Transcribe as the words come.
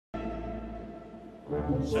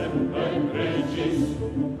Semper Regis,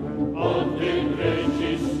 ad in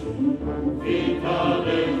Regis, vita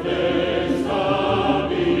de stabilis,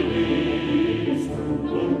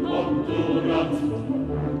 cum obturat,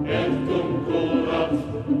 et cum curat,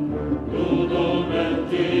 ludum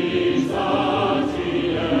et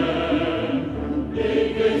sagiem,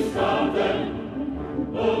 digestatem,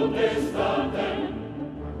 potestatem,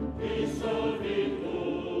 dissolvitur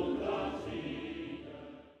agiem.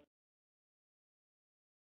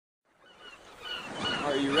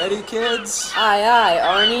 Are you ready, kids? Aye, aye,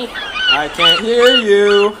 Arnie. I can't hear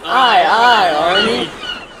you. Aye, aye, Arnie.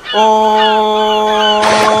 Oh,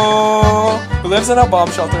 who lives in a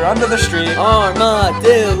bomb shelter under the street?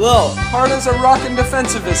 Armadillo. Hard as a rock and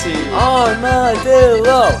defensive is he.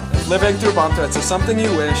 Armadillo. Living through bomb threats is something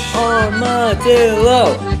you wish.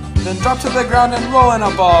 Armadillo. Then drop to the ground and roll in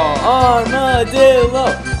a ball.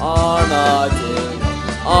 Armadillo. Armadillo.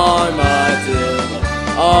 Armadillo.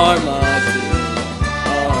 Armadillo.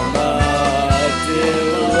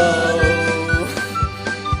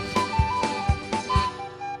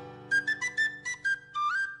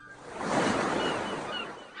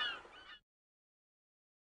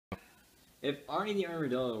 If Arnie the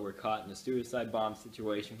Armadillo were caught in a suicide bomb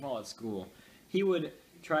situation while at school, he would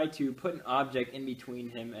try to put an object in between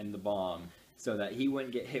him and the bomb so that he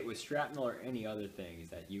wouldn't get hit with shrapnel or any other things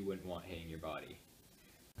that you wouldn't want hitting your body.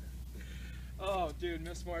 Oh, dude,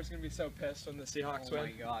 Miss Moore's gonna be so pissed when the Seahawks win. Oh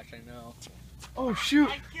my gosh, I know. Oh, shoot!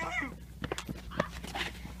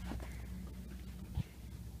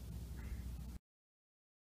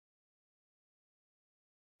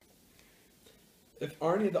 If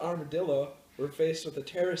Arnie the Armadillo were faced with a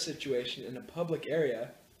terrorist situation in a public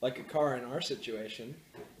area, like a car in our situation,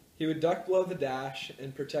 he would duck below the dash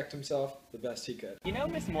and protect himself the best he could. You know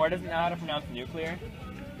Miss Moore doesn't know how to pronounce nuclear?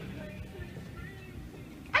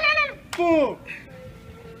 Boom!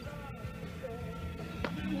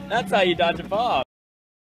 That's how you dodge a bomb.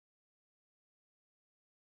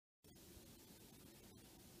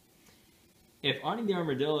 If Arnie the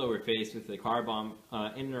Armadillo were faced with a car bomb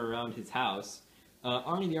in and around his house,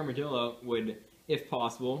 Arnie the Armadillo would, if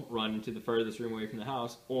possible, run into the furthest room away from the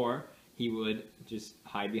house, or he would just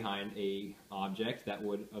hide behind a object that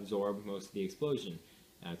would absorb most of the explosion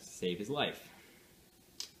to save his life.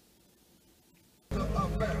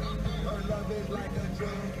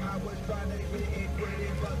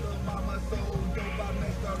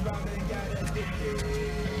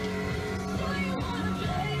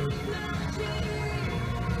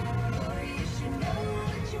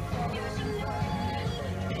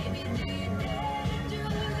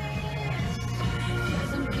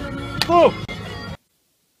 Oh!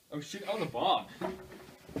 Oh shoot, that was a bomb.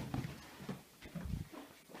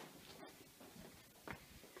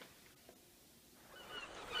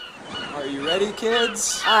 Are you ready,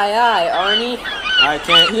 kids? Aye, aye, Arnie. I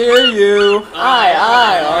can't hear you. Aye,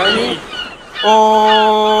 aye, Arnie.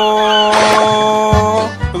 Oh,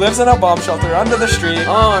 who lives in a bomb shelter under the street?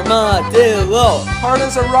 Armadillo. Hard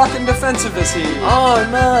as a rock and defensive is he.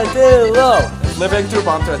 Armadillo. Living through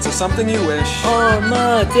bomb threats is something you wish.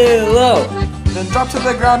 Armadillo. Then drop to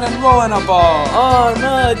the ground and roll in a ball.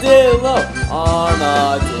 Armadillo.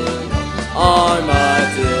 Armadillo.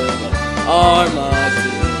 Armadillo. Armadillo.